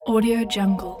Audio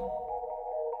Jungle.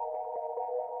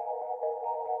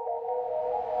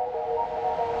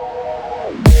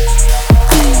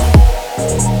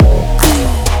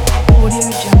 Audio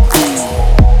Jungle.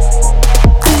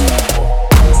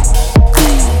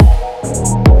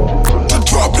 The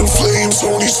dropping flames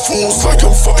on these fools like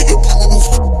I'm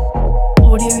fireproof.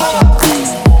 Audio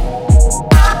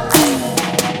Jungle.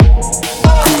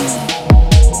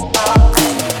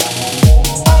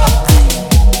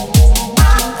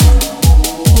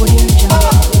 Audio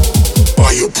Jungle.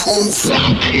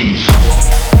 Fireproof.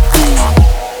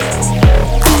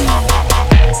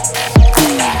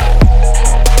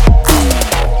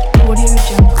 Audio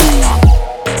Jungle. Audio Jungle.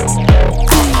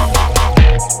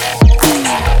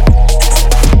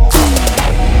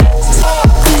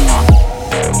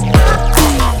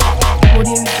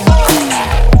 Audio Jungle.